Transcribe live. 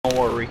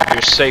worry.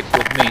 You're safe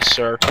with me,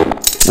 sir.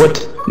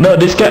 What? No,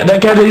 that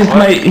guy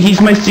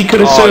he's my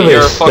secret service.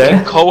 You're a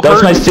fucking cohort?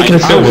 That's my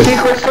secret service.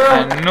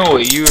 I knew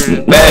it. You were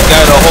the bad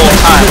guy the whole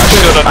time. I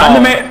should've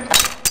known.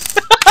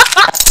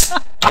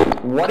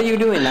 What are you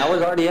doing? That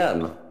was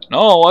RDM.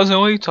 No, it wasn't.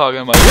 What are you talking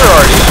about? You're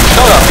RDM.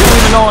 Shut up. You don't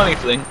even know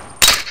anything.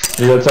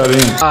 Yeah, that's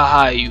RDM.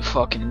 Hi, you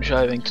fucking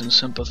Jivington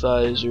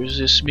sympathizers.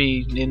 It's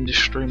me,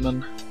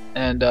 Industryman.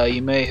 And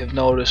you may have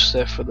noticed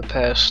that for the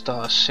past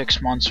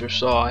 6 months or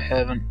so, I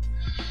haven't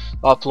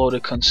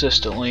uploaded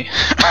consistently.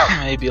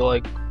 Maybe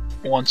like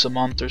once a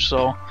month or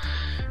so.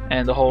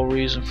 And the whole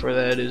reason for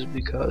that is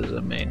because, I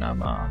mean,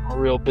 I'm a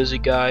real busy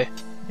guy.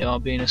 You know,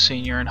 being a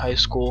senior in high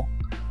school.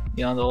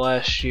 You know, the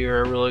last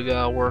year I really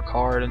gotta work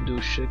hard and do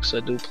shit, 'cause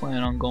I do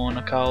plan on going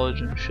to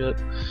college and shit.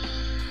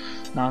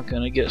 Not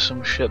gonna get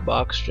some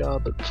shitbox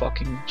job at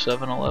fucking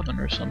 7-Eleven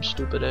or some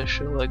stupid ass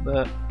shit like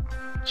that.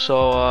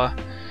 So,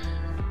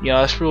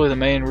 yeah, that's really the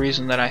main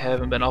reason that I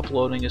haven't been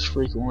uploading as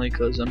frequently.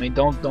 Cause I mean,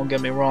 don't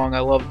get me wrong, I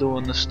love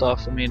doing this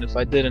stuff. I mean, if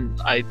I didn't,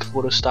 I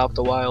would have stopped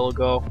a while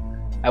ago.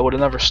 I would have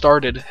never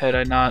started had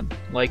I not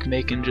like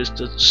making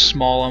just a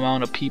small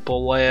amount of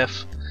people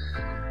laugh.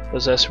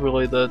 Cause that's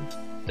really the,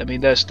 I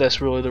mean,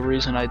 that's really the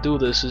reason I do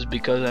this, is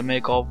because I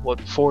make all, what,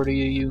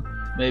 40 of you,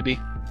 maybe,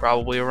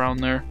 probably around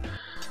there.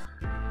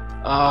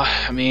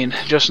 I mean,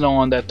 just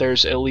knowing that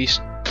there's at least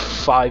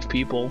 5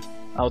 people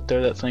out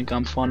there that think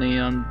I'm funny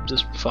on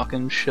this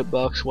fucking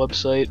shitbox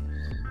website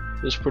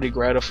is pretty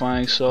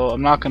gratifying. So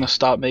I'm not gonna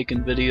stop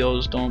making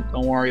videos. Don't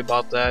worry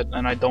about that.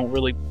 And I don't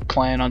really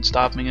plan on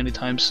stopping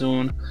anytime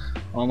soon,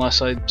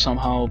 unless I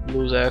somehow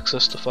lose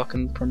access to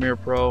fucking Premiere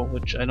Pro,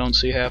 which I don't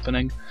see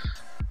happening.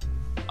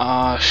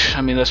 I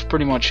mean, that's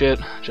pretty much it.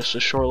 Just a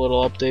short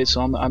little update.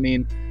 So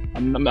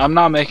I'm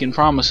not making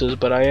promises,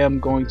 but I am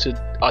going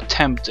to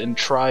attempt and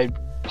try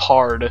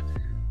hard,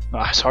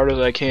 as hard as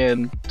I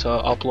can, to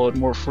upload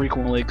more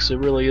frequently, because it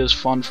really is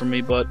fun for me.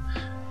 But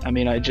I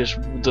mean,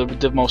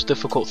 the most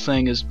difficult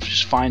thing is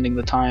just finding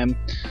the time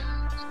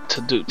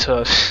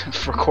to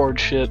record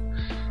shit.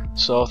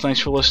 So thanks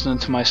for listening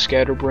to my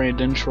scatterbrained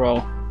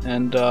intro,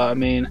 and I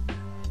mean,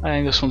 I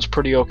think this one's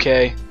pretty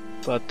okay,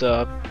 but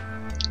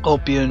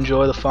hope you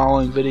enjoy the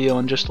following video.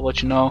 And just to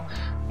let you know,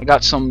 I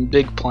got something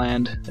big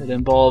planned. It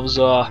involves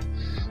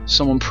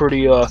someone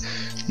pretty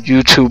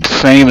YouTube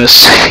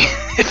famous.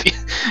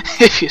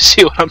 if you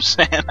see what I'm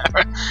saying.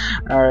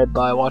 Alright,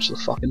 bye. Watch the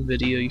fucking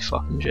video, you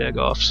fucking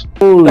jagoffs.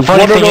 The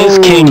funny thing is,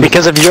 King,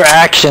 because of your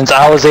actions,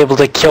 I was able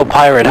to kill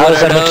Pirate. How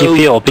does that make you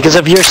feel? Because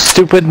of your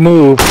stupid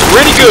move.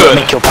 Pretty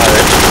good. Kill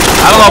Pirate.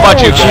 I don't know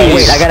about you guys.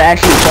 Wait, I gotta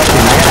actually check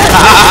him.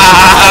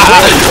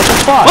 What the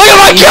fuck? Look at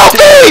my kill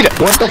feed!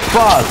 What the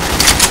fuck?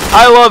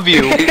 I love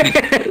you. Kill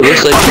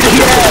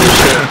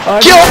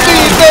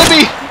feed,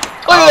 baby!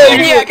 Look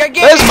at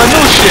that shit. That's my new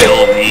shit.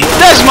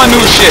 That's my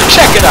new shit.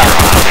 Check it out.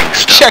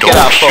 Check it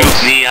out, folks.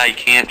 Shoot me, I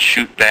can't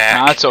shoot back.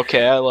 Nah, it's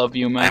okay. I love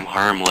you, man. I'm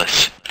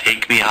harmless.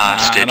 Take me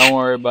hostage. Nah, don't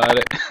worry about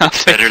it.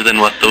 It's better than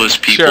what those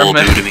people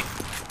do to me.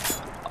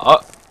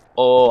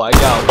 Oh, I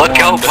got Look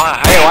out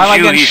behind Hey, why am I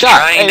you, getting he's shot?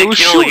 trying Hey, to who's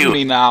kill shooting you.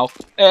 me now?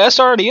 Hey, that's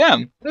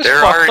RDM. That's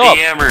They're fucked up.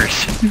 RDMers.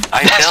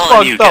 I'm That's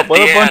telling you, fucked up. get What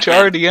the a bunch of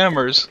admin.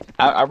 RDMers.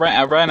 I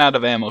ran out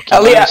of ammo.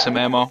 Can you give me some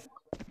ammo?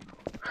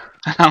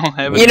 I don't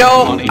have any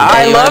money.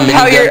 I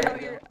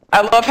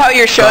love how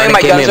you're showing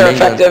my guns are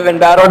effective in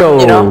battle.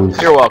 You know.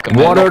 You're welcome.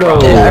 Man. No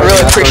problem. Yeah, I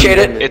really appreciate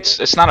it.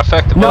 It's not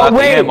effective. No, without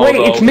wait, the ammo, wait,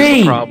 though, it's is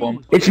me. the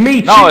problem. It's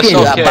me. No, it's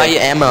Chicken. okay. Buy you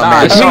ammo, Nah,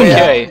 man. it's Yeah.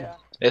 okay.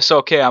 It's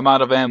okay. I'm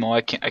out of ammo. I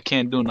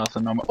can't do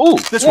nothing no more. Ooh, I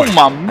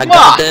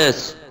got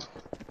this.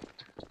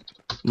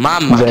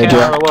 Mama. I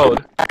can't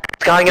reload.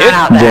 What's going on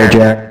out there?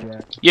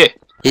 Yeah.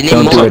 You need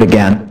Don't more. do it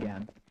again.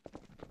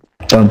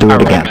 Don't do it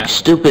Alright, again. man.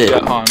 Stupid.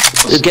 Yeah, hold on.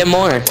 Get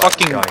more.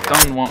 Fucking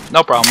gun won't.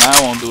 No problem. Man.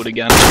 I won't do it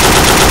again.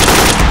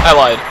 I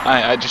lied.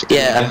 I just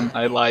did it again.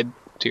 I lied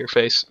to your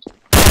face.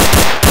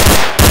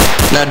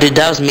 No, dude,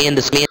 that was me and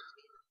this me.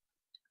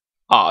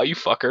 Aw, you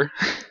fucker.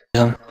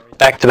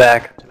 Back to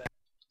back.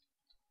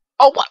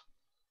 Oh, what?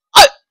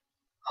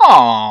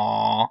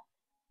 Aww.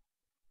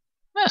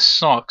 That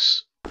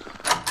sucks.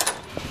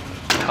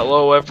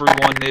 Hello,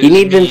 everyone. You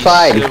need to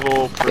fight.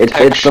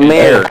 It's the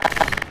mayor.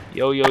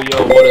 Yo,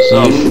 what is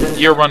up?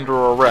 You're under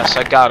arrest.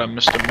 I got him,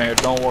 Mr. Mayor.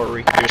 Don't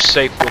worry. You're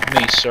safe with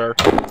me, sir.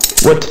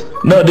 What?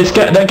 No,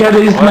 that guy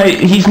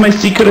he's my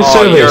secret service.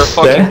 Oh, you're a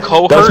fucking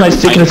cohort? That's my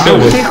secret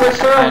service.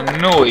 I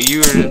knew it. You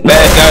were the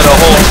bad guy the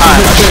whole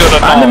time. I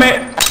should've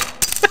known.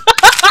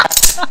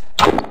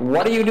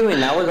 What are you doing?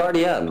 That was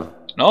RDM.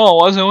 No, it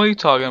wasn't. What are you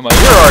talking about?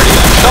 You're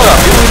RDM. Shut up.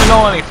 You don't even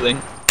know anything.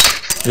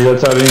 Yeah,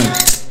 that's RDM.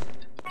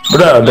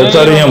 Bro, that's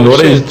RDM.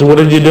 What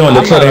are you doing?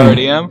 That's I'm not RDM.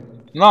 RDM.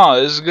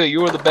 No, this is good. You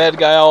were the bad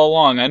guy all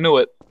along. I knew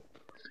it.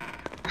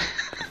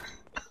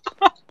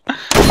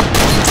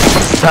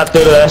 Have to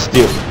ask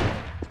you.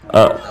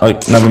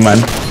 Never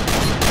mind.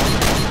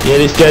 Yeah,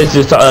 this guy's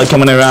just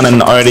coming around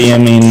and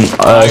RDMing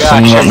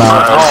some whatnot.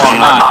 No, I'm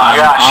not.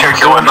 I'm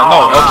doing it.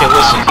 No, okay,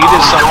 listen. He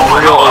did something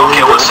real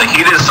illegal.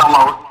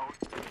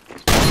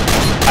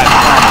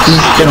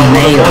 He's the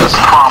mayor.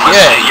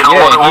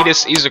 Yeah,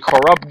 he's a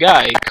corrupt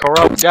guy.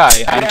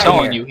 I'm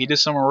telling you, he did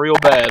something real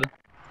bad.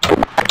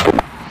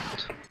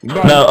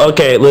 No,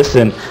 okay,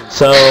 listen.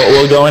 So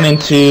we're going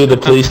into the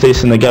police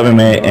station, the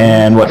government,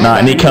 and whatnot,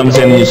 and he comes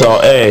in and he's all,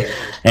 hey,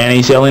 and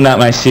he's yelling at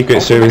my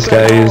Secret Service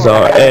guy. He's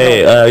all,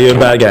 hey, you're a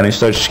bad guy, and he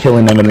starts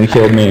killing him, and he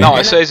killed me. No,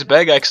 I say he's a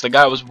bad guy because the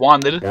guy was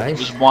wanted. He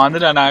was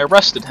wanted, and I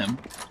arrested him.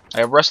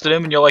 And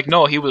you're like,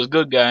 no, he was a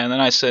good guy. And then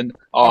I said,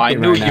 oh, I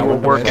knew you were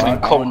working in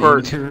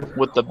covert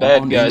with the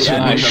bad guys,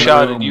 and I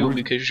shot at you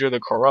because you're the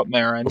corrupt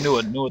mayor. I knew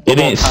it. It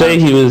didn't say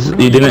he was.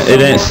 It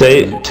didn't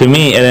say to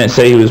me. It didn't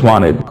say he was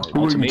wanted.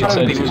 Well, to me, it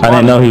said he was wanted. I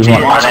didn't know he was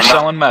wanted. He was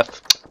selling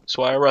meth,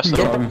 so I arrested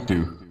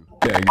him.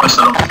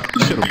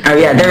 Oh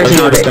yeah, there's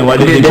no. Why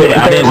did you kill him?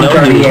 I didn't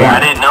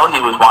know he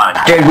was wanted.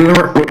 Dude,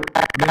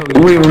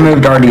 we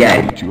removed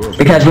RDA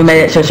because we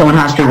made it so someone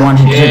has to want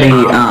to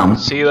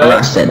be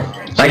arrested.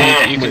 Like,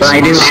 but I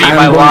do.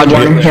 I'm going to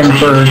warn him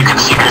for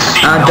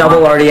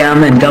double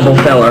RDM and double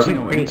filler.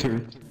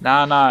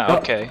 Nah.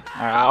 Okay.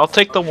 Alright, I'll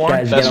take the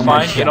warrant. That's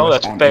fine. You know,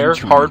 that's fair.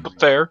 Hard but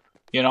fair.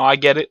 You know, I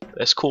get it.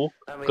 That's cool.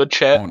 Good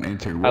chat.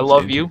 I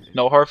love you.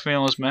 No hard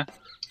feelings, man.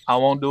 I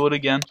won't do it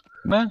again.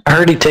 Man. I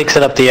heard he takes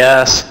it up the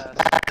ass.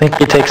 I think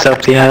he takes it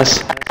up the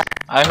ass.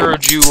 I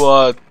heard you,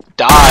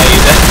 died.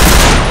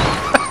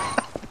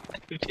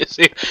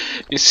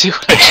 You see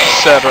what I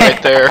just said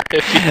right there?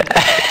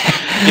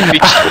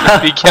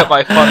 If you get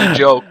my funny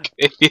joke,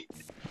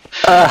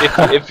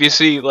 if you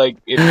see like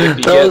if you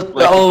get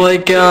like, oh my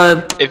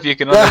god, if you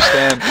can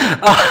understand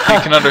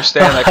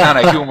that kind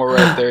of humor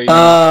right there. You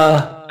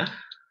know?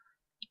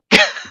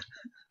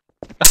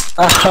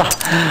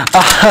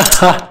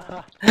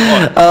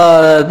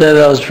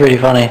 That was pretty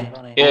funny.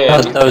 Yeah,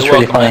 that was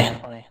pretty funny.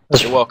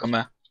 You're welcome,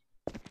 man.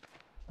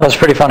 That was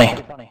pretty funny.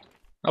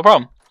 No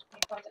problem.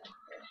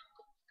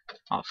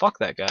 Oh, fuck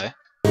that guy.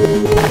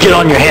 Get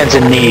on your hands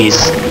and knees.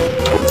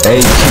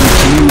 Hey,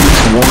 can you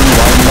warn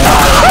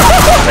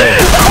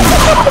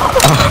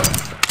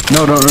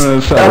No,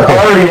 it's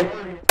okay.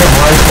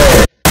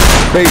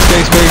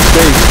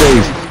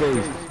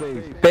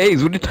 Space,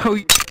 what did you tell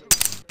you?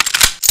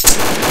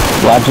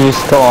 Why'd you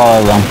steal all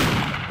of them?